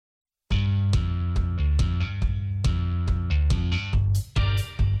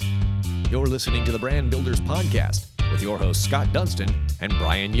You're listening to the Brand Builders Podcast with your hosts Scott Dunstan and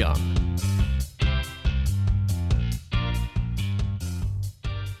Brian Young.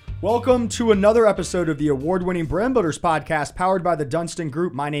 Welcome to another episode of the award-winning Brand Builders Podcast powered by the Dunstan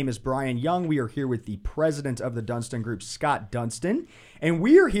Group. My name is Brian Young. We are here with the president of the Dunstan Group, Scott Dunstan. And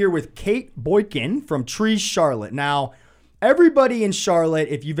we are here with Kate Boykin from Trees Charlotte. Now, everybody in Charlotte,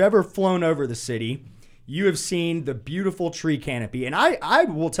 if you've ever flown over the city, you have seen the beautiful tree canopy. And I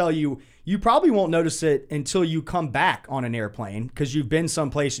will tell you, you probably won't notice it until you come back on an airplane because you've been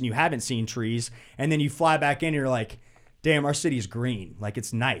someplace and you haven't seen trees. And then you fly back in and you're like, damn, our city's green. Like,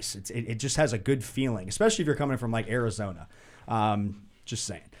 it's nice. It just has a good feeling, especially if you're coming from like Arizona. Just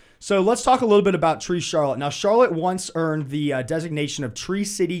saying. So let's talk a little bit about Trees Charlotte. Now, Charlotte once earned the designation of Tree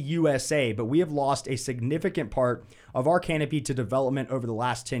City USA, but we have lost a significant part of our canopy to development over the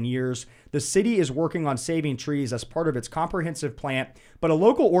last 10 years. The city is working on saving trees as part of its comprehensive plan, but a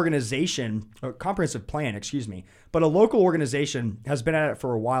local organization has been at it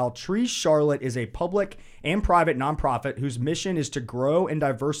for a while. Trees Charlotte is a public and private nonprofit whose mission is to grow and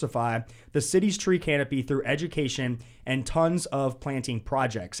diversify the city's tree canopy through education and tons of planting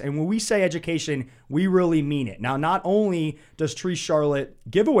projects. And when we say education, we really mean it. Now, not only does Trees Charlotte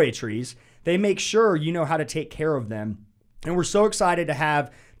give away trees, they make sure you know how to take care of them. And we're so excited to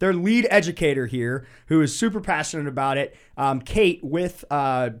have their lead educator here, who is super passionate about it, Kate with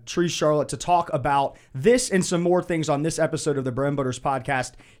Trees Charlotte, to talk about this and some more things on this episode of the Brand Builders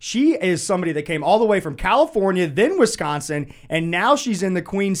Podcast. She is somebody that came all the way from California, then Wisconsin, and now she's in the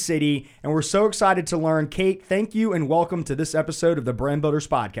Queen City. And we're so excited to learn. Kate, thank you and welcome to this episode of the Brand Builders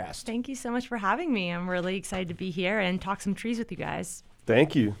Podcast. Thank you so much for having me. I'm really excited to be here and talk some trees with you guys.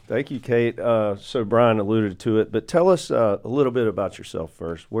 Thank you, Kate. So Brian alluded to it, but tell us a little bit about yourself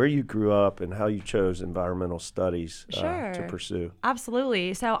first, where you grew up and how you chose environmental studies to pursue.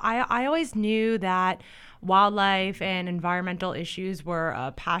 Absolutely. So I always knew that wildlife and environmental issues were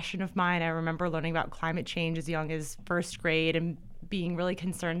a passion of mine. I remember learning about climate change as young as first grade and being really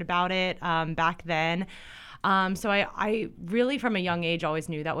concerned about it back then. So I really, from a young age, always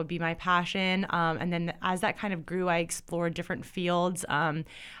knew that would be my passion. And then as that kind of grew, I explored different fields. I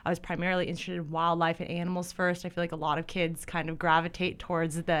was primarily interested in wildlife and animals first. I feel like a lot of kids kind of gravitate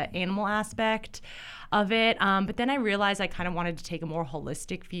towards the animal aspect of it. But then I realized I kind of wanted to take a more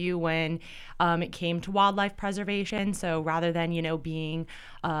holistic view when it came to wildlife preservation. So rather than, being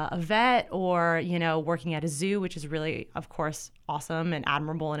a vet or, working at a zoo, which is really, of course, awesome and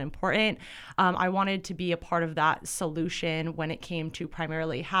admirable and important, I wanted to be a part of that solution when it came to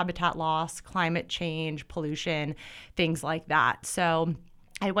primarily habitat loss, climate change, pollution, things like that. So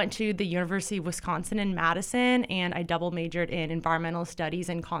I went to the University of Wisconsin in Madison, and I double majored in environmental studies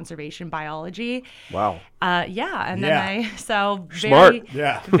and conservation biology. Wow. Very,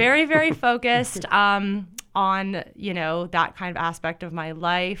 very focused on, that kind of aspect of my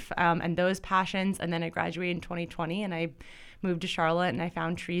life and those passions. And then I graduated in 2020 and I moved to Charlotte and I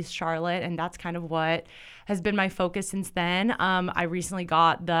found Trees Charlotte, and that's kind of what has been my focus since then. I recently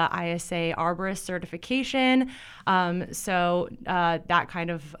got the ISA Arborist certification, so that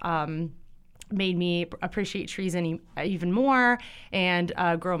kind of made me appreciate trees even more and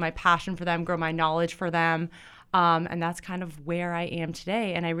grow my passion for them, grow my knowledge for them. And that's kind of where I am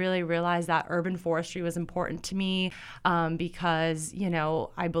today. And I really realized that urban forestry was important to me because,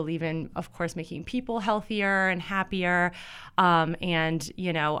 I believe in, of course, making people healthier and happier. And,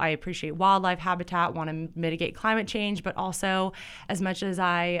 I appreciate wildlife habitat, want to mitigate climate change, but also as much as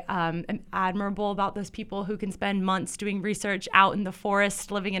I am admirable about those people who can spend months doing research out in the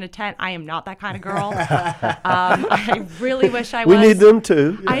forest, living in a tent, I am not that kind of girl. I really wish I was. We need them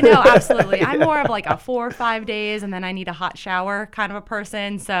too. I know, absolutely. I'm more of like a 4 or 5 days and then I need a hot shower kind of a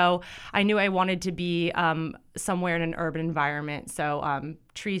person. So I knew I wanted to be somewhere in an urban environment. So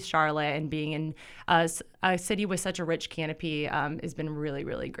Trees Charlotte and being in a city with such a rich canopy has been really,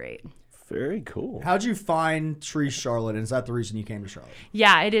 really great. Very cool. How'd you find Trees Charlotte? And is that the reason you came to Charlotte?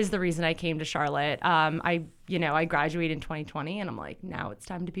 Yeah, it is the reason I came to Charlotte. I graduated in 2020 and I'm like, now it's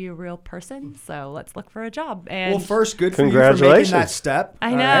time to be a real person. So let's look for a job. And well, first, good for you for making that step.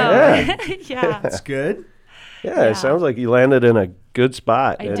 I know. Right. Yeah. That's good. Yeah, it sounds like you landed in a good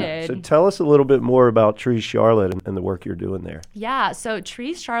spot. I did. So tell us a little bit more about Trees Charlotte and the work you're doing there. Yeah, so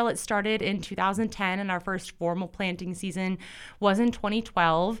Trees Charlotte started in 2010 and our first formal planting season was in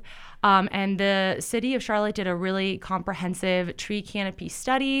 2012. And the city of Charlotte did a really comprehensive tree canopy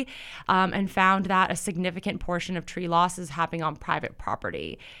study and found that a significant portion of tree loss is happening on private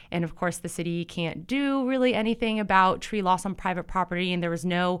property. And of course, the city can't do really anything about tree loss on private property, and there was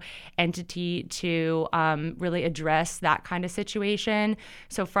no entity to really address that kind of situation.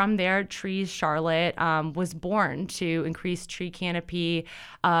 So from there, Trees Charlotte was born to increase tree canopy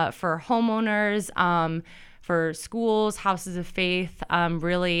for homeowners, for schools, houses of faith,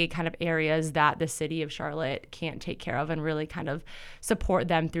 really kind of areas that the city of Charlotte can't take care of, and really kind of support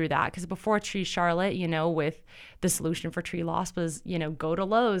them through that. Because before Trees Charlotte, with the solution for tree loss was, go to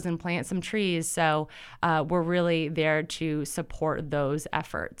Lowe's and plant some trees. So we're really there to support those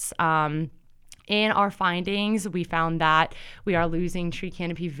efforts. In our findings, we found that we are losing tree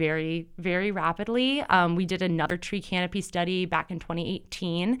canopy very, very rapidly. We did another tree canopy study back in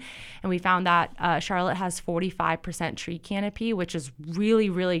 2018, and we found that Charlotte has 45% tree canopy, which is really,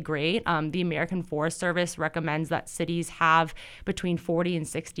 really great. The American Forest Service recommends that cities have between 40 and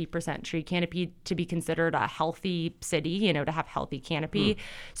 60% tree canopy to be considered a healthy city, to have healthy canopy.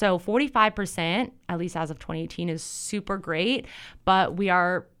 So 45%, at least as of 2018, is super great, but we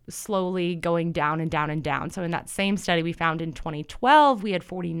are slowly going down and down and down. So in that same study we found in 2012, we had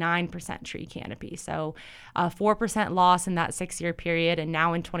 49% tree canopy. So 4% loss in that 6-year period. And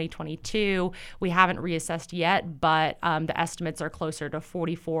now in 2022, we haven't reassessed yet, but the estimates are closer to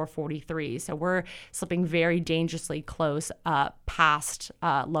 44, 43. So we're slipping very dangerously close past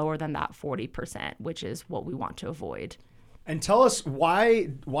lower than that 40%, which is what we want to avoid. And tell us why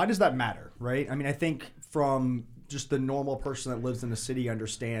does that matter, right? I mean, I think from just the normal person that lives in the city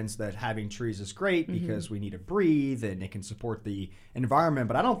understands that having trees is great because we need to breathe and it can support the environment.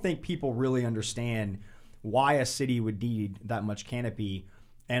 But I don't think people really understand why a city would need that much canopy.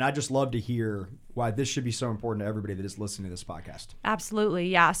 And I just love to hear why this should be so important to everybody that is listening to this podcast. Absolutely,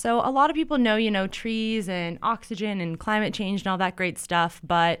 yeah. So a lot of people know, trees and oxygen and climate change and all that great stuff.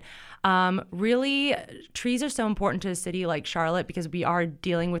 But really, trees are so important to a city like Charlotte because we are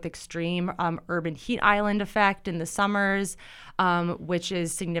dealing with extreme urban heat island effect in the summers, which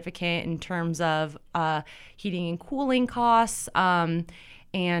is significant in terms of heating and cooling costs,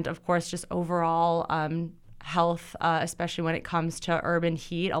 and of course, just overall health, especially when it comes to urban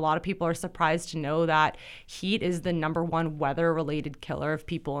heat. A lot of people are surprised to know that heat is the number one weather-related killer of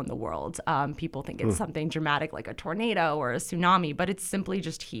people in the world. People think it's something dramatic like a tornado or a tsunami, but it's simply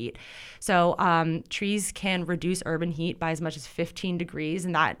just heat. So trees can reduce urban heat by as much as 15 degrees,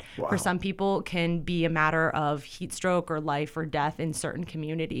 and that for some people can be a matter of heat stroke or life or death in certain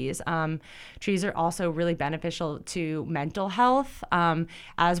communities. Trees are also really beneficial to mental health.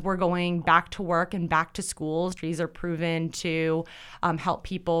 As we're going back to work and back to school, trees are proven to help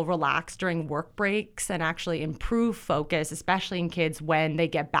people relax during work breaks and actually improve focus, especially in kids when they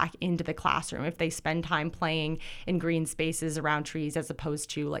get back into the classroom, if they spend time playing in green spaces around trees as opposed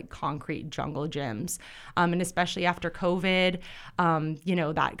to like concrete jungle gyms. And especially after COVID,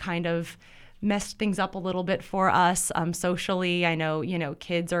 that kind of messed things up a little bit for us socially. I know,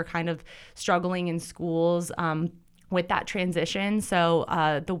 kids are kind of struggling in schools with that transition. So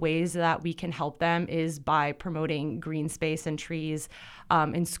the ways that we can help them is by promoting green space and trees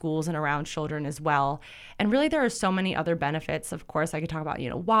in schools and around children as well. And really, there are so many other benefits. Of course, I could talk about,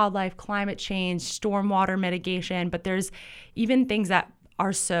 wildlife, climate change, stormwater mitigation, but there's even things that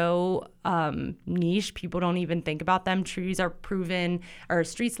are so niche, people don't even think about them. Trees are proven, or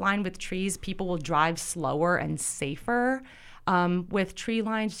streets lined with trees, people will drive slower and safer with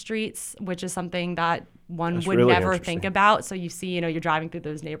tree-lined streets, which is something that one would really never think about. So you see, you're driving through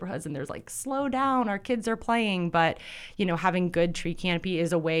those neighborhoods and there's like, slow down, our kids are playing. But, having good tree canopy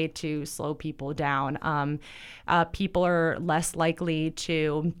is a way to slow people down. People are less likely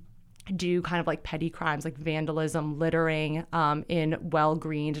to do kind of like petty crimes like vandalism, littering in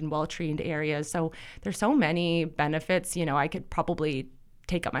well-greened and well-treed areas. So there's so many benefits. I could probably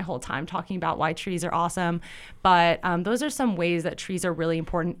take up my whole time talking about why trees are awesome. But those are some ways that trees are really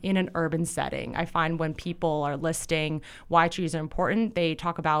important in an urban setting. I find when people are listing why trees are important, they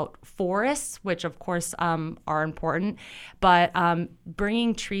talk about forests, which of course are important, but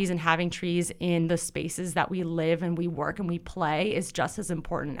bringing trees and having trees in the spaces that we live and we work and we play is just as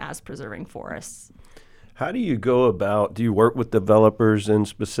important as preserving forests. How do you go about, do you work with developers in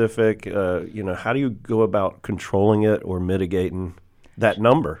specific, how do you go about controlling it or mitigating that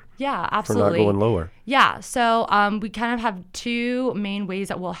number? Yeah, absolutely. For not going lower. Yeah, so we kind of have two main ways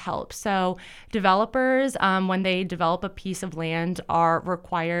that will help. So developers, when they develop a piece of land, are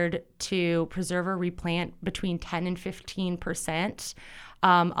required to preserve or replant between 10 and 15%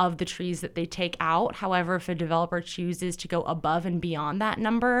 of the trees that they take out. However, if a developer chooses to go above and beyond that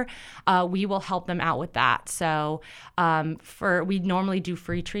number, we will help them out with that. So we normally do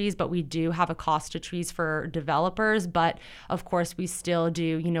free trees, but we do have a cost to trees for developers. But of course, we still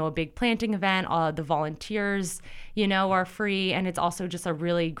do, a big planting event. The volunteers, are free. And it's also just a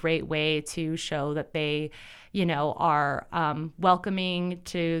really great way to show that they are welcoming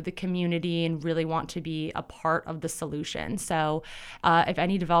to the community and really want to be a part of the solution. So if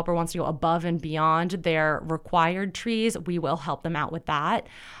any developer wants to go above and beyond their required trees, we will help them out with that.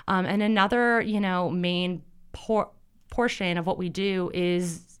 And another, main portion of what we do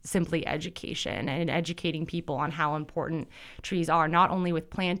is simply education and educating people on how important trees are, not only with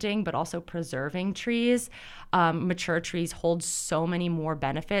planting, but also preserving trees. Mature trees hold so many more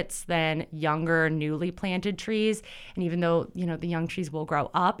benefits than younger, newly planted trees. And even though, the young trees will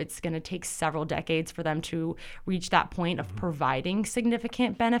grow up, it's going to take several decades for them to reach that point of providing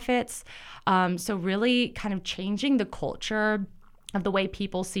significant benefits. So really kind of changing the culture of the way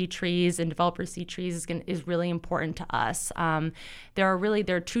people see trees and developers see trees is really important to us. There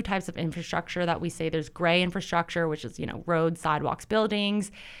are two types of infrastructure that we say. There's gray infrastructure, which is, roads, sidewalks, buildings,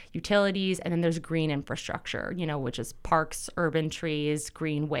 utilities, and then there's green infrastructure, which is parks, urban trees,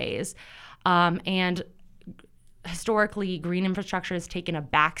 greenways. And historically, green infrastructure has taken a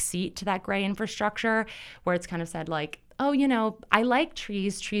back seat to that gray infrastructure, where it's kind of said like, oh, I like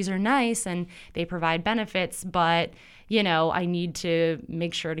trees. Trees are nice and they provide benefits, but I need to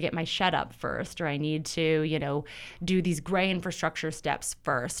make sure to get my shed up first, or I need to, do these gray infrastructure steps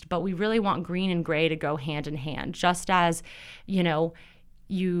first. But we really want green and gray to go hand in hand, just as,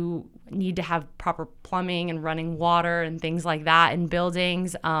 you need to have proper plumbing and running water and things like that in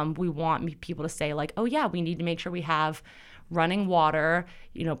buildings. We want people to say like, oh yeah, we need to make sure we have running water,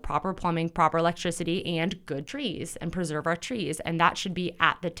 proper plumbing, proper electricity, and good trees, and preserve our trees. And that should be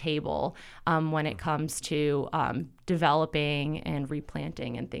at the table when it comes to developing and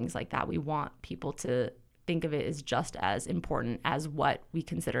replanting and things like that. We want people to think of it as just as important as what we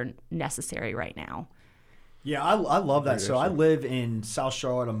consider necessary right now. Yeah, I love that. So I live in South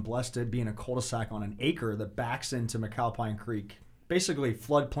Charlotte. I'm blessed to be in a cul-de-sac on an acre that backs into McAlpine Creek, basically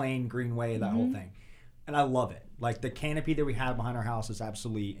floodplain, greenway, that whole thing. And I love it. Like the canopy that we have behind our house is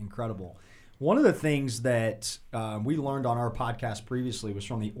absolutely incredible. One of the things that we learned on our podcast previously was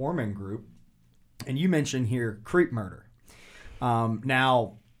from the Orman Group, and you mentioned here creep murder.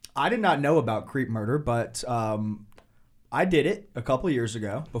 Now, I did not know about creep murder, but I did it a couple of years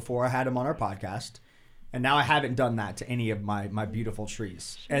ago before I had him on our podcast. And now I haven't done that to any of my beautiful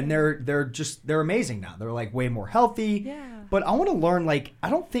trees. Sure. And they're amazing now. They're like way more healthy. Yeah. But I want to learn, like, I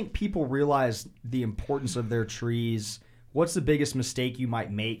don't think people realize the importance of their trees. What's the biggest mistake you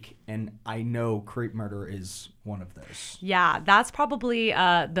might make? And I know creep murder is one of those. Yeah, that's probably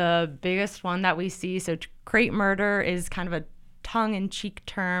the biggest one that we see. So crepe murder is kind of a tongue-in-cheek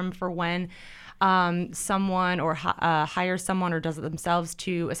term for when someone or hires someone or does it themselves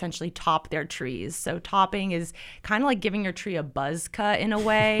to essentially top their trees. So topping is kind of like giving your tree a buzz cut in a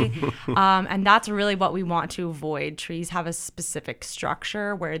way. And that's really what we want to avoid. Trees have a specific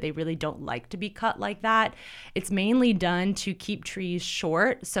structure where they really don't like to be cut like that. It's mainly done to keep trees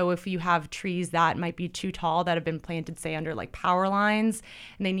short. So if you have trees that might be too tall that have been planted, say, under like power lines,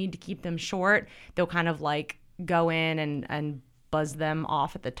 and they need to keep them short, they'll kind of like go in and buzz them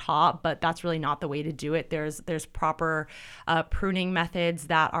off at the top, but that's really not the way to do it. There's proper pruning methods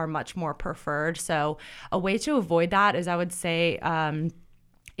that are much more preferred. So a way to avoid that is, I would say,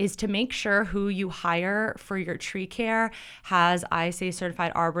 is to make sure who you hire for your tree care has ISA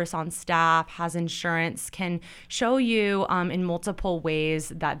certified arborists on staff, has insurance, can show you in multiple ways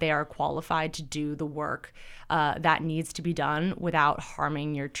that they are qualified to do the work that needs to be done without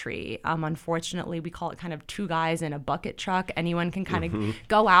harming your tree. Unfortunately, we call it kind of two guys in a bucket truck. Anyone can kind of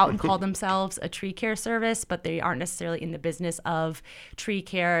go out and call themselves a tree care service, but they aren't necessarily in the business of tree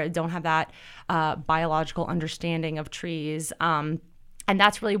care, don't have that biological understanding of trees. And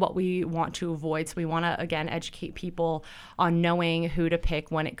that's really what we want to avoid. So we want to, again, educate people on knowing who to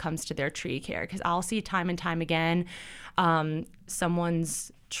pick when it comes to their tree care. Because I'll see time and time again,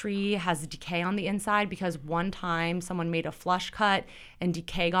 someone's tree has decay on the inside because one time someone made a flush cut and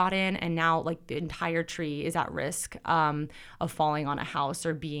decay got in, and now like the entire tree is at risk of falling on a house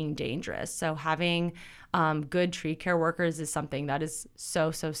or being dangerous. So having good tree care workers is something that is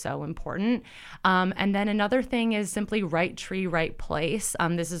so important. And then another thing is simply right tree, right place.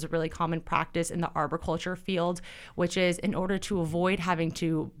 This is a really common practice in the arboriculture field, which is in order to avoid having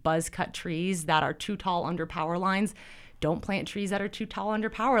to buzz cut trees that are too tall under power lines, don't plant trees that are too tall under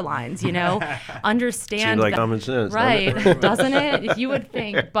power lines, understand. Seems like common sense. Right. Doesn't it? You would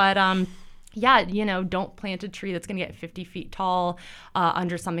think. But, yeah, don't plant a tree that's going to get 50 feet tall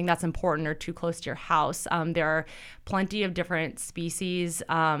under something that's important or too close to your house. There are plenty of different species,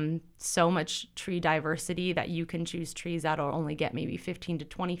 so much tree diversity that you can choose trees that'll only get maybe 15 to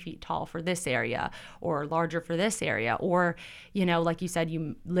 20 feet tall for this area or larger for this area. Or, like you said,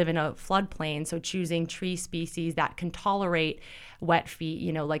 you live in a floodplain, so choosing tree species that can tolerate wet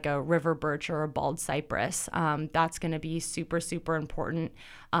feet, like a river birch or a bald cypress. That's going to be super, super important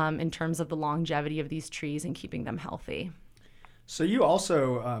in terms of the longevity of these trees and keeping them healthy. So you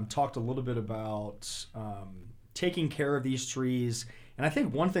also talked a little bit about taking care of these trees. And I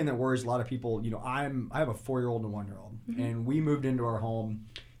think one thing that worries a lot of people, I have a 4-year-old and a 1-year-old, and we moved into our home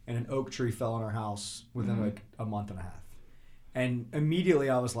and an oak tree fell on our house within like a month and a half. And immediately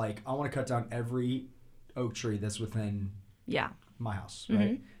I was like, I want to cut down every oak tree that's within my house,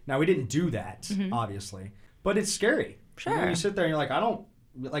 right? Now we didn't do that, obviously, but it's scary. Sure. You sit there and you're like,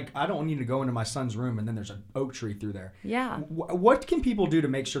 I don't need to go into my son's room and then there's an oak tree through there. Yeah. What can people do to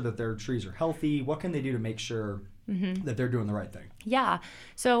make sure that their trees are healthy? What can they do to make sure that they're doing the right thing? Yeah.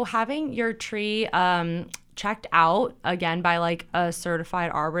 So having your tree checked out, again, by like a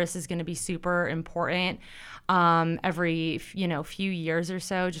certified arborist is going to be super important every, few years or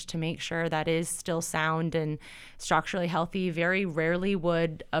so, just to make sure that is still sound and structurally healthy. Very rarely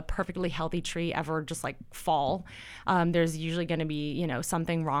would a perfectly healthy tree ever just like fall. There's usually going to be,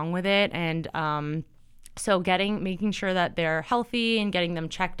 something wrong with it. And so making sure that they're healthy and getting them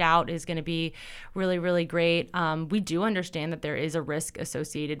checked out is going to be really, really great. We do understand that there is a risk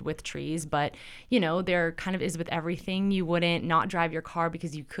associated with trees, but, there kind of is with everything. You wouldn't not drive your car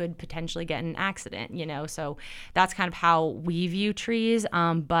because you could potentially get in an accident, so that's kind of how we view trees.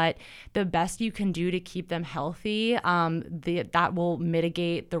 But the best you can do to keep them healthy, that will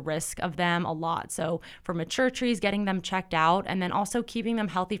mitigate the risk of them a lot. So for mature trees, getting them checked out, and then also keeping them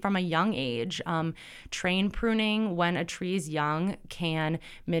healthy from a young age. Train pruning when a tree is young can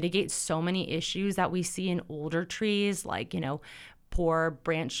mitigate so many issues that we see in older trees, like, poor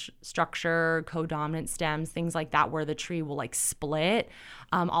branch structure, codominant stems, things like that, where the tree will like split.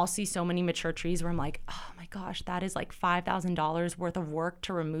 I'll see so many mature trees where I'm like, oh my gosh, that is like $5,000 worth of work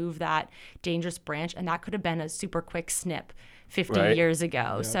to remove that dangerous branch. And that could have been a super quick snip 50 years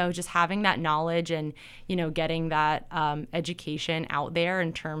ago. Yeah. So just having that knowledge and, getting that education out there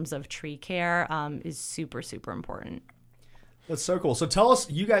in terms of tree care is super, super important. That's so cool. So tell us,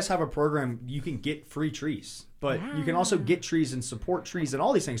 you guys have a program, you can get free trees, but you can also get trees and support trees and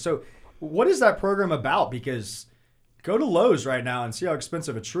all these things. So what is that program about? Because go to Lowe's right now and see how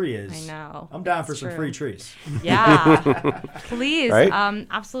expensive a tree is. I know. I'm down for some free trees. Yeah, please. Right?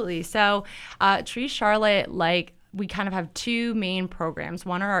 Absolutely. So Tree Charlotte, we kind of have two main programs.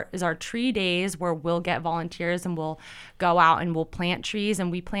 One is our tree days, where we'll get volunteers and we'll go out and we'll plant trees.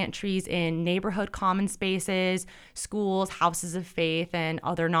 And we plant trees in neighborhood common spaces, schools, houses of faith, and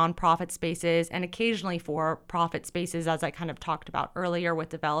other nonprofit spaces, and occasionally for-profit spaces, as I kind of talked about earlier with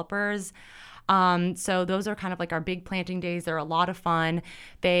developers. So those are kind of like our big planting days. They're a lot of fun.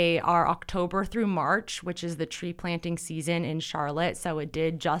 They are October through March, which is the tree planting season in Charlotte. So it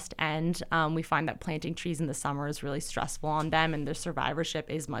did just end. We find that planting trees in the summer is really stressful on them, and their survivorship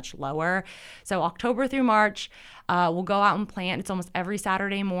is much lower. So October through March, we'll go out and plant. It's almost every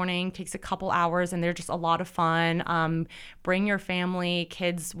Saturday morning, takes a couple hours, and they're just a lot of fun. Bring your family.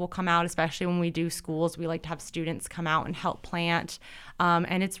 Kids will come out, especially when we do schools. We like to have students come out and help plant.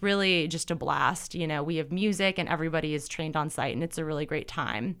 And it's really just a blast. We have music and everybody is trained on site, and it's a really great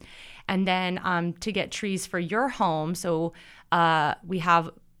time. And then to get trees for your home, so we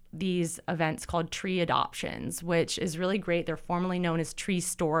have these events called tree adoptions, which is really great. They're formerly known as tree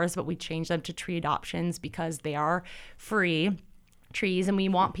stores, but we changed them to tree adoptions because they are free trees, and we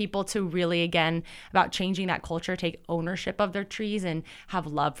want people to really, again, about changing that culture, take ownership of their trees and have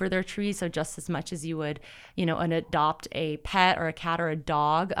love for their trees. So just as much as you would, adopt a pet or a cat or a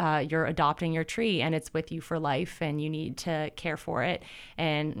dog, you're adopting your tree, and it's with you for life, and you need to care for it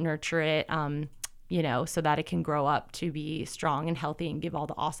and nurture it, so that it can grow up to be strong and healthy and give all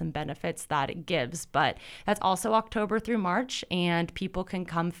the awesome benefits that it gives. But that's also October through March, and people can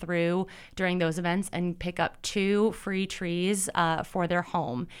come through during those events and pick up 2 free trees for their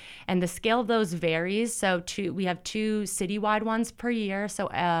home. And the scale of those varies. So we have 2 citywide ones per year. So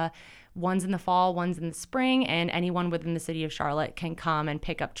One's in the fall, one's in the spring, and anyone within the city of Charlotte can come and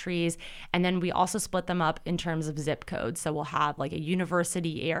pick up trees. And then we also split them up in terms of zip codes. So we'll have like a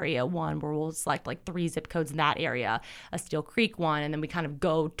university area one where we'll select like 3 zip codes in that area, a Steel Creek one, and then we kind of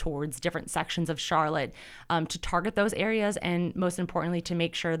go towards different sections of Charlotte to target those areas, and most importantly, to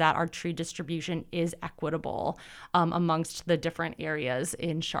make sure that our tree distribution is equitable amongst the different areas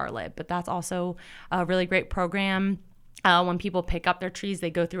in Charlotte. But that's also a really great program. When people pick up their trees,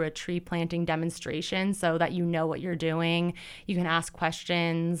 they go through a tree planting demonstration so that you know what you're doing. You can ask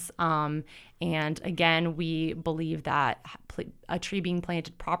questions. And again, we believe that a tree being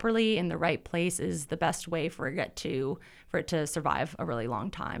planted properly in the right place is the best way for it to survive a really long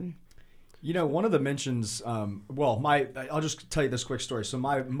time. You know, one of the mentions, I'll just tell you this quick story. So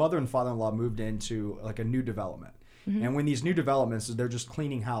my mother and father-in-law moved into like a new development. Mm-hmm. And when these new developments, they're just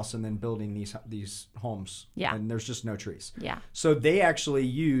cleaning house and then building these homes. Yeah. And there's just no trees. Yeah. So they actually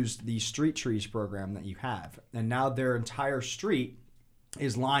used the street trees program that you have. And now their entire street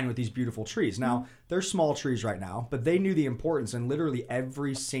is lined with these beautiful trees. Now, they're small trees right now, but they knew the importance, and literally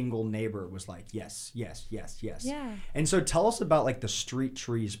every single neighbor was like, yes, yes, yes, yes. Yeah. And so tell us about like the street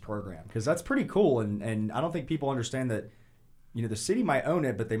trees program, because that's pretty cool. And I don't think people understand that, you know, the city might own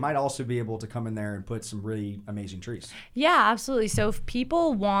it, but they might also be able to come in there and put some really amazing trees. Yeah, absolutely. So if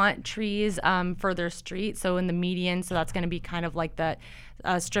people want trees for their street, so in the median, so that's going to be kind of like the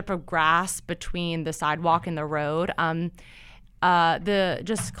strip of grass between the sidewalk and the road,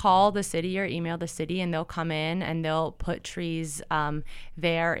 just call the city or email the city, and they'll come in and they'll put trees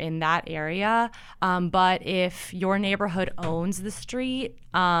there in that area. But if your neighborhood owns the street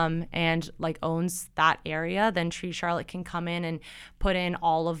and like owns that area, then Tree Charlotte can come in and put in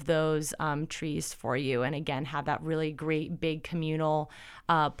all of those trees for you, and again have that really great big communal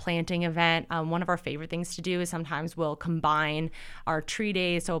planting event. One of our favorite things to do is sometimes we'll combine our tree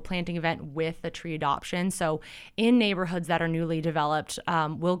days, so a planting event with a tree adoption. So in neighborhoods that are newly developed,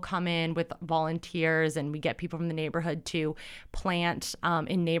 we'll come in with volunteers and we get people from the neighborhood to plant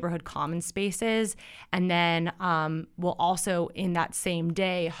in neighborhood common spaces. And then we'll also in that same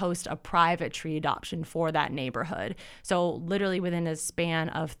day host a private tree adoption for that neighborhood. So literally within a span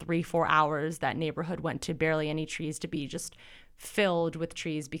of 3-4 hours, that neighborhood went to barely any trees to be just filled with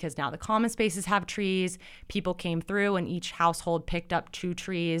trees, because now the common spaces have trees. People came through and each household picked up 2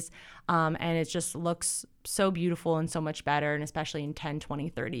 trees, and it just looks so beautiful and so much better. And especially in 10, 20,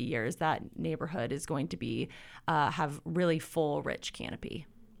 30 years, that neighborhood is going to be have really full, rich canopy.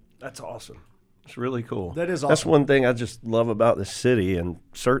 That's awesome. It's really cool. That is awesome. That's one thing I just love about the city, and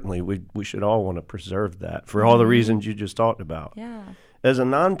certainly we should all want to preserve that for all the reasons you just talked about. Yeah. As a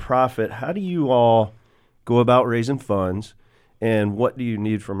nonprofit, how do you all go about raising funds? And what do you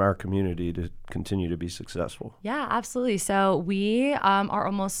need from our community to continue to be successful? Yeah, absolutely. So we are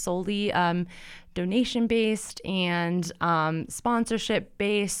almost solely donation-based and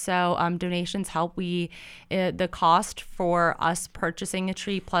sponsorship-based. So donations help. The cost for us purchasing a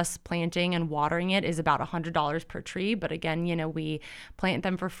tree plus planting and watering it is about $100 per tree. But again, you know, we plant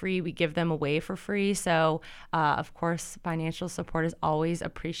them for free. We give them away for free. So of course, financial support is always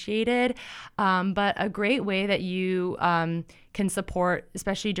appreciated. But a great way that you can support,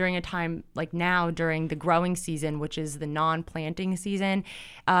 especially during a time like now during the growing season, which is the non-planting season,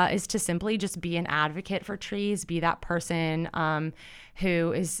 is to simply just be an advocate for trees, be that person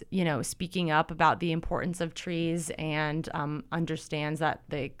who is, you know, speaking up about the importance of trees and understands that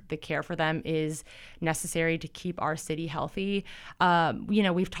the care for them is necessary to keep our city healthy. You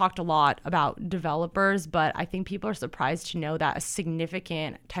know, we've talked a lot about developers, but I think people are surprised to know that a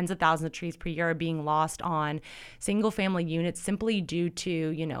significant tens of thousands of trees per year are being lost on single family units simply due to,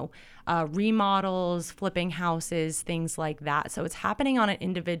 you know, remodels, flipping houses, things like that. So it's happening on an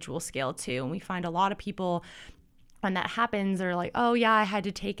individual scale too. And we find a lot of people when that happens, they're like, oh yeah, I had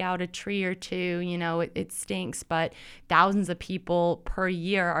to take out a tree or 2, you know, it stinks, but thousands of people per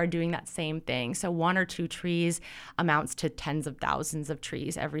year are doing that same thing. So 1 or 2 trees amounts to tens of thousands of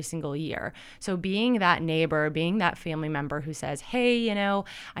trees every single year. So being that neighbor, being that family member who says, hey, you know,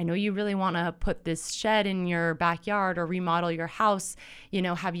 I know you really want to put this shed in your backyard or remodel your house, you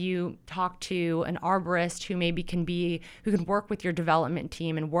know, have you talked to an arborist who maybe who can work with your development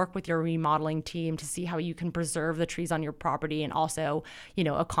team and work with your remodeling team to see how you can preserve the trees on your property and also, you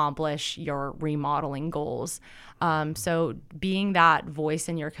know, accomplish your remodeling goals. So being that voice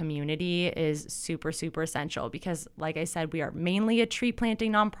in your community is super, super essential because, like I said, we are mainly a tree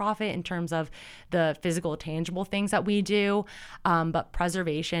planting nonprofit in terms of the physical, tangible things that we do. But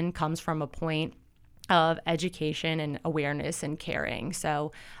preservation comes from a point of education and awareness and caring.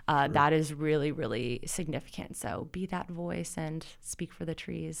 So that is really, really significant. So be that voice and speak for the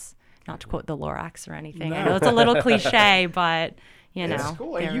trees not to quote the Lorax or anything. I know it's a little cliche, but That's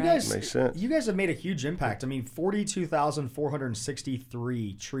cool. And you right. guys have made a huge impact. I mean,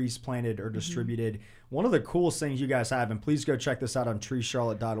 42,463 trees planted or distributed. One of the coolest things you guys have, and please go check this out on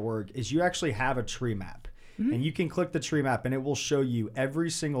treecharlotte.org, is you actually have a tree map. And you can click the tree map and it will show you every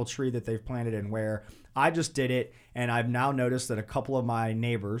single tree that they've planted and where. I just did it, and I've now noticed that a couple of my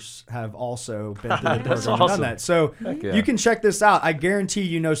neighbors have also been through the program and done that. So you can check this out. I guarantee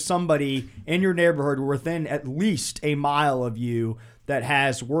you know somebody in your neighborhood within at least a mile of you that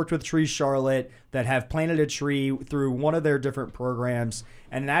has worked with Tree Charlotte, that have planted a tree through one of their different programs,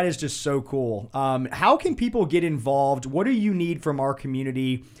 and that is just so cool. How can people get involved? What do you need from our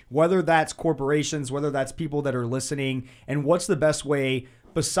community, whether that's corporations, whether that's people that are listening, and what's the best way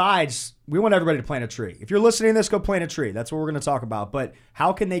besides, we want everybody to plant a tree. If you're listening to this, go plant a tree. That's what we're going to talk about. But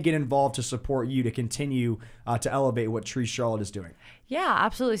how can they get involved to support you to continue to elevate what Tree Charlotte is doing? Yeah,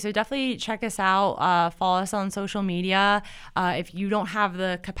 absolutely. So definitely check us out. Follow us on social media. If you don't have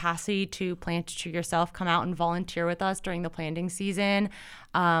the capacity to plant a tree yourself, come out and volunteer with us during the planting season.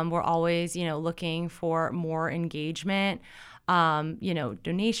 We're always, looking for more engagement.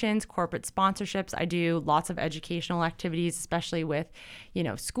 Donations, corporate sponsorships. I do lots of educational activities, especially with,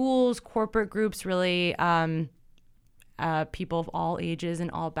 schools, corporate groups, really people of all ages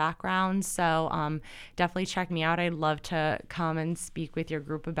and all backgrounds. So definitely check me out. I'd love to come and speak with your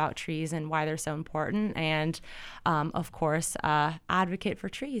group about trees and why they're so important. And of course, advocate for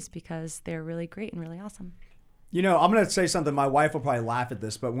trees because they're really great and really awesome. I'm going to say something. My wife will probably laugh at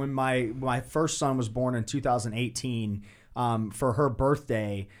this, but when my first son was born in 2018, for her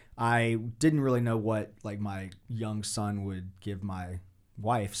birthday, I didn't really know what my young son would give my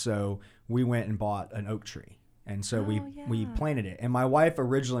wife. So we went and bought an oak tree. And so we planted it. And my wife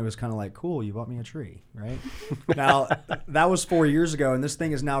originally was kind of like, cool, you bought me a tree, right? Now, that was 4 years ago, and this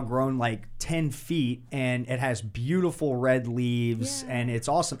thing has now grown 10 feet, and it has beautiful red leaves, and it's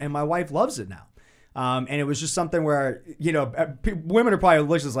awesome. And my wife loves it now. And it was just something where, women are probably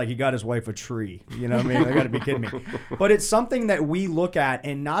looking like, he got his wife a tree. You know what I mean? They got to be kidding me. But it's something that we look at,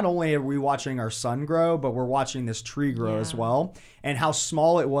 and not only are we watching our son grow, but we're watching this tree grow as well. And how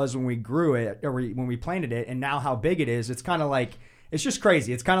small it was when we grew it, or when we planted it, and now how big it is. It's kind of like, it's just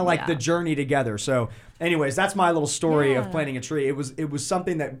crazy. It's kind of like the journey together. So anyways, that's my little story of planting a tree. It was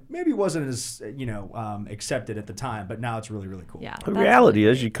something that maybe wasn't as, accepted at the time, but now it's really, really cool. Yeah, the reality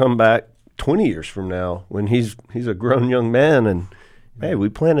is you come back 20 years from now when he's a grown young man and hey, we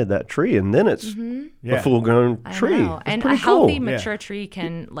planted that tree and then it's a full-grown tree. And a healthy mature tree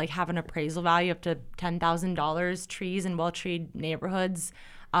can have an appraisal value up to $10,000. Trees in well-treed neighborhoods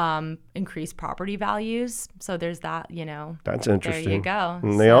increase property values. So there's that, That's interesting. There you go.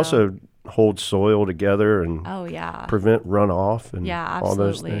 And they also hold soil together and prevent runoff and all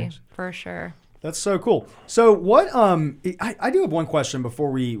those things. For sure. That's so cool. So what, I do have one question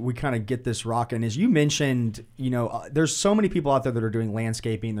before we kind of get this rocking is you mentioned, there's so many people out there that are doing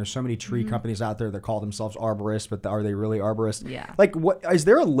landscaping. There's so many tree companies out there that call themselves arborists, but are they really arborists? Yeah. What, is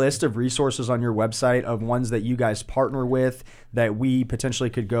there a list of resources on your website of ones that you guys partner with that we potentially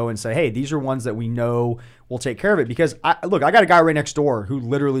could go and say, hey, these are ones that we know will take care of it? Because I got a guy right next door who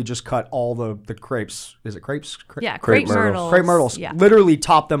literally just cut all the crepes. Is it crepes? Crepe myrtles. Crepe myrtles. Yeah. Literally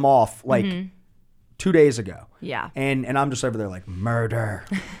topped them off 2 days ago. Yeah. And I'm just over there like, murder.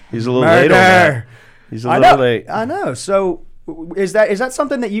 He's a little late on that. He's a little late. I know. So is that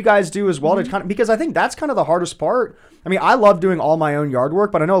something that you guys do as well to kind of, because I think that's kind of the hardest part. I mean, I love doing all my own yard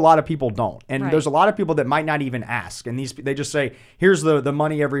work, but I know a lot of people don't. And there's a lot of people that might not even ask. And they just say, here's the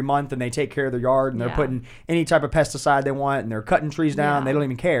money every month, and they take care of their yard, and they're putting any type of pesticide they want, and they're cutting trees down. And they don't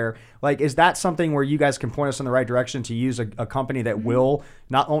even care. Is that something where you guys can point us in the right direction to use a company that will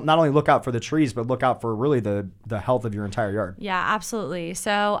not only look out for the trees, but look out for really the health of your entire yard? Yeah, absolutely.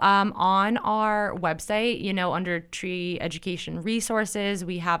 So on our website, under tree education resources,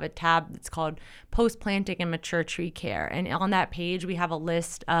 we have a tab that's called post-planting and mature tree care. And on that page, we have a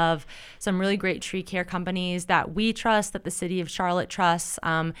list of some really great tree care companies that we trust, that the city of Charlotte trusts,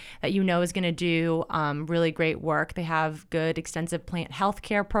 that is going to do really great work. They have good, extensive plant health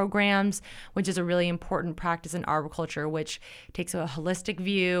care programs, which is a really important practice in arboriculture, which takes a holistic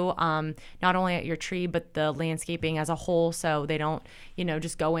view, not only at your tree, but the landscaping as a whole. So they don't,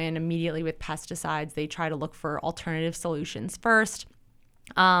 just go in immediately with pesticides. They try to look for alternative solutions first.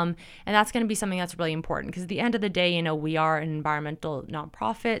 And that's going to be something that's really important because at the end of the day, we are an environmental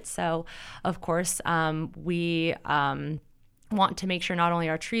nonprofit. So, of course, we want to make sure not only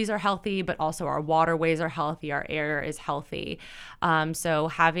our trees are healthy, but also our waterways are healthy, our air is healthy. So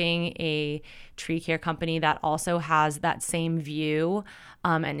having a tree care company that also has that same view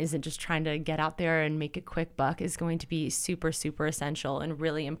and isn't just trying to get out there and make a quick buck is going to be super, super essential and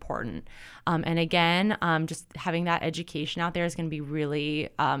really important. And again, just having that education out there is going to be really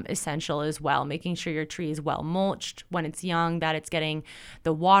essential as well, making sure your tree is well mulched when it's young, that it's getting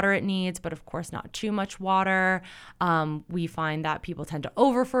the water it needs, but of course not too much water. We find that people tend to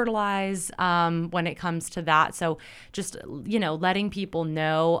over fertilize when it comes to that. So just, letting people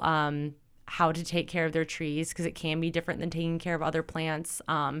know how to take care of their trees, because it can be different than taking care of other plants,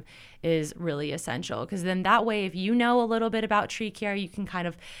 is really essential. Because then that way, if you know a little bit about tree care, you can kind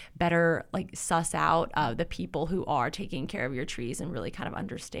of better suss out the people who are taking care of your trees and really kind of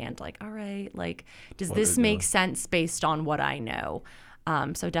understand all right, does this make sense based on what I know?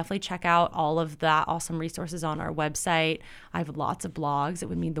 So definitely check out all of that awesome resources on our website. I have lots of blogs. It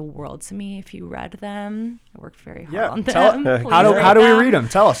would mean the world to me if you read them. I worked very hard on them. How do we read them?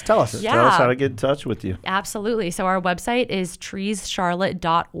 Tell us. Yeah. Tell us how to get in touch with you. Absolutely. So our website is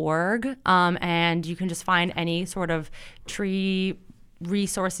treescharlotte.org, and you can just find any sort of tree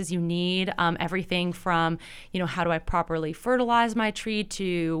resources you need, everything from how do I properly fertilize my tree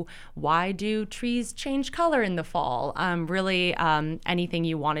to why do trees change color in the fall. Really anything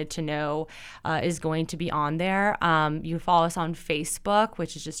you wanted to know is going to be on there. You follow us on Facebook,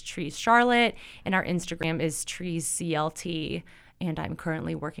 which is just Trees Charlotte, and our Instagram is Trees CLT. And I'm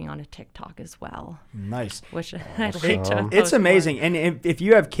currently working on a TikTok as well. Nice. Which I'd like to post It's amazing. more. And if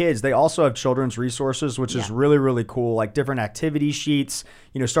you have kids, they also have children's resources, which is really, really cool, like different activity sheets.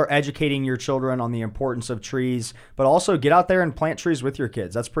 Start educating your children on the importance of trees, but also get out there and plant trees with your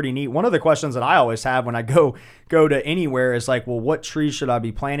kids. That's pretty neat. One of the questions that I always have when I go to anywhere is what trees should I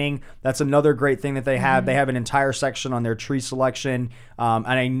be planting? That's another great thing that they have. Mm-hmm. They have an entire section on their tree selection. And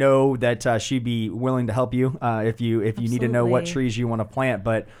I know that she'd be willing to help you if you need to know what trees you want to plant.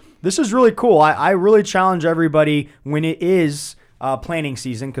 But this is really cool. I really challenge everybody when it is planting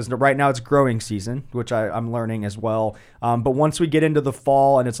season, because right now it's growing season, which I'm learning as well. But once we get into the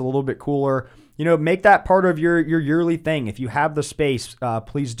fall and it's a little bit cooler, make that part of your yearly thing. If you have the space,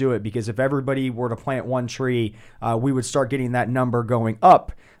 please do it, because if everybody were to plant one tree, we would start getting that number going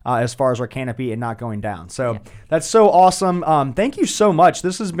up as far as our canopy and not going down. So that's so awesome. Thank you so much.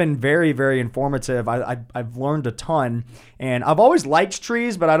 This has been very, very informative. I've learned a ton, and I've always liked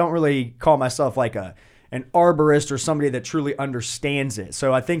trees, but I don't really call myself an arborist or somebody that truly understands it.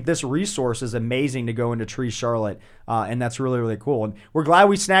 So I think this resource is amazing to go into Trees Charlotte, and that's really, really cool. And we're glad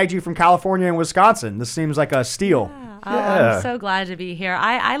we snagged you from California and Wisconsin. This seems like a steal. Yeah. I'm so glad to be here.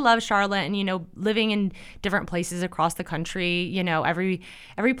 I love Charlotte, and living in different places across the country,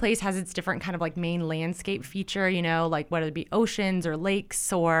 every place has its different kind of main landscape feature, whether it be oceans or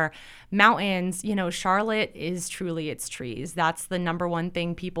lakes or mountains. Charlotte is truly its trees. That's the number one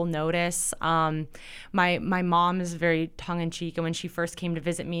thing people notice. My mom is very tongue-in-cheek, and when she first came to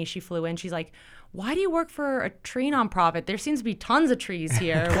visit me, she flew in, she's like, why do you work for a tree nonprofit? There seems to be tons of trees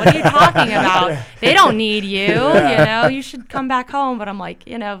here. What are you talking about? They don't need you. You should come back home. But I'm like,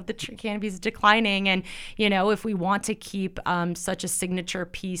 the tree canopy is declining. And, if we want to keep such a signature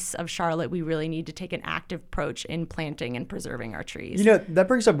piece of Charlotte, we really need to take an active approach in planting and preserving our trees. That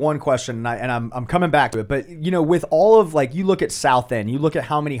brings up one question, and I'm coming back to it. But, with all of, you look at South End, you look at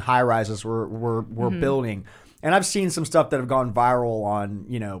how many high rises we're building. And I've seen some stuff that have gone viral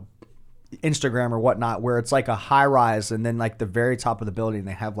on, Instagram or whatnot, where it's a high rise, and then the very top of the building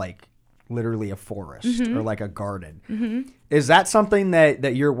they have literally a forest or a garden. Mm-hmm. Is that something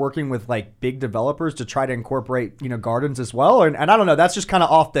that you're working with big developers to try to incorporate gardens as well? And I don't know, that's just kind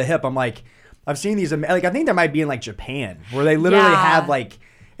of off the hip. I'm I've seen these I think there might be in Japan where they literally have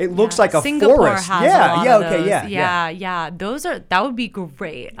it looks like a Singapore forest. Has yeah, a yeah, lot of okay, those. yeah. That would be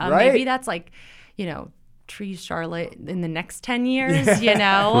great. Right? Maybe that's Trees Charlotte in the next 10 years,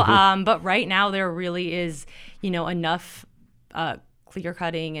 but right now there really is, enough clear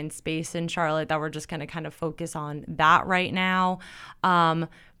cutting and space in Charlotte that we're just going to kind of focus on that right now.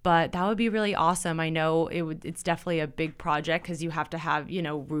 But that would be really awesome. I know it's definitely a big project because you have to have,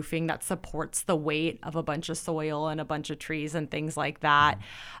 roofing that supports the weight of a bunch of soil and a bunch of trees and things like that.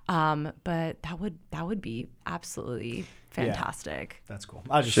 But that would be absolutely fantastic. That's cool.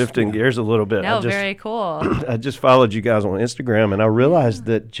 Shifting gears a little bit. No, very cool. I just followed you guys on Instagram, and I realized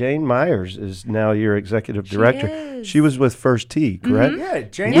that Jane Myers is now your executive director. She was with First Tee, correct? Yeah,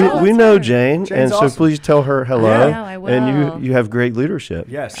 Jane. We know Jane, Jane's and so awesome. please tell her hello. Yeah, I will. And you have great leadership.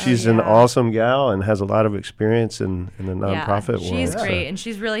 Yes. She's an awesome gal and has a lot of experience in the nonprofit world. She's great, and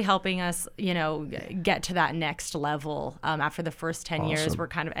she's really helping us, get to that next level. After the first 10 years, we're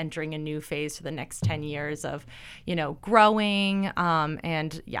kind of entering a new phase for the next 10 years of, growing.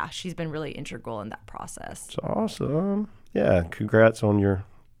 And she's been really integral in that process. It's awesome. Yeah, congrats on your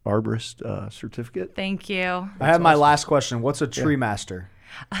arborist certificate. Thank you. I have my last question. What's a tree master?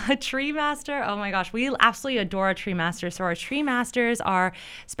 A tree master? Oh my gosh, we absolutely adore a tree master. So our tree masters are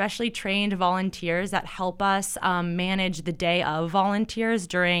specially trained volunteers that help us manage the day of volunteers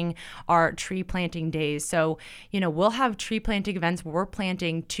during our tree planting days. So, we'll have tree planting events where we're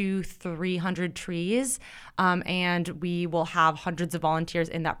planting 200-300 trees, and we will have hundreds of volunteers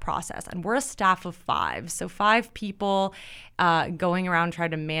in that process. And we're a staff of 5. So 5 people going around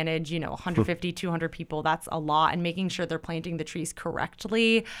trying to manage, 150, 200 people. That's a lot. And making sure they're planting the trees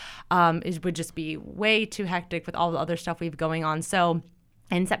correctly would just be way too hectic with all the other stuff we've going on. So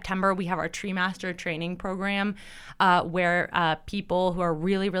in September, we have our Tree Master training program where people who are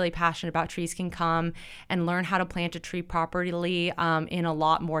really, really passionate about trees can come and learn how to plant a tree properly in a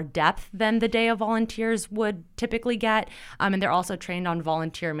lot more depth than the day of volunteers would typically get. And they're also trained on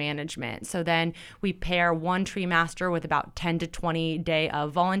volunteer management. So then we pair one Tree Master with about 10 to 20 day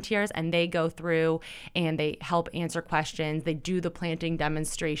of volunteers, and they go through and they help answer questions. They do the planting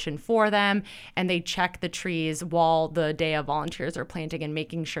demonstration for them, and they check the trees while the day of volunteers are planting and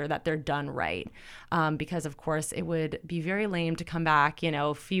making sure that they're done right. Because of course it would be very lame to come back,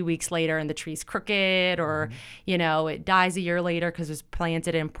 a few weeks later and the tree's crooked, or, it dies a year later because it was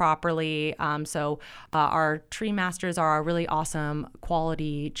planted improperly. So our tree masters are a really awesome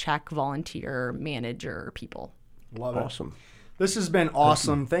quality check volunteer manager people. Love it. Awesome. This has been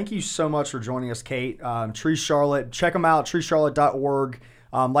awesome. Thank you so much for joining us, Kate. Tree Charlotte, check them out, treecharlotte.org.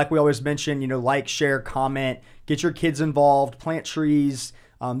 Like we always mention, like, share, comment, get your kids involved, plant trees.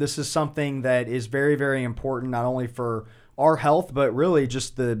 This is something that is very, very important, not only for our health, but really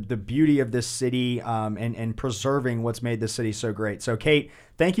just the beauty of this city and preserving what's made this city so great. So, Kate,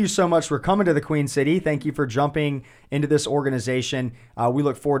 thank you so much for coming to the Queen City. Thank you for jumping into this organization. We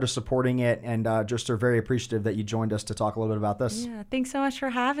look forward to supporting it, and just are very appreciative that you joined us to talk a little bit about this. Yeah, thanks so much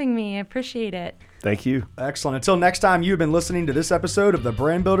for having me. I appreciate it. Thank you. Excellent. Until next time, you've been listening to this episode of the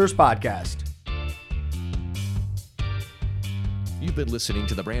Brand Builders Podcast. You've been listening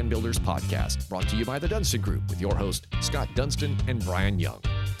to the Brand Builders Podcast, brought to you by the Dunston Group with your host, Scott Dunston and Brian Young.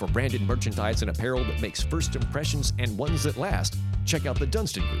 For branded merchandise and apparel that makes first impressions and ones that last, check out the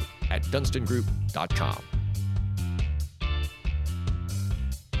Dunston Group at dunstongroup.com.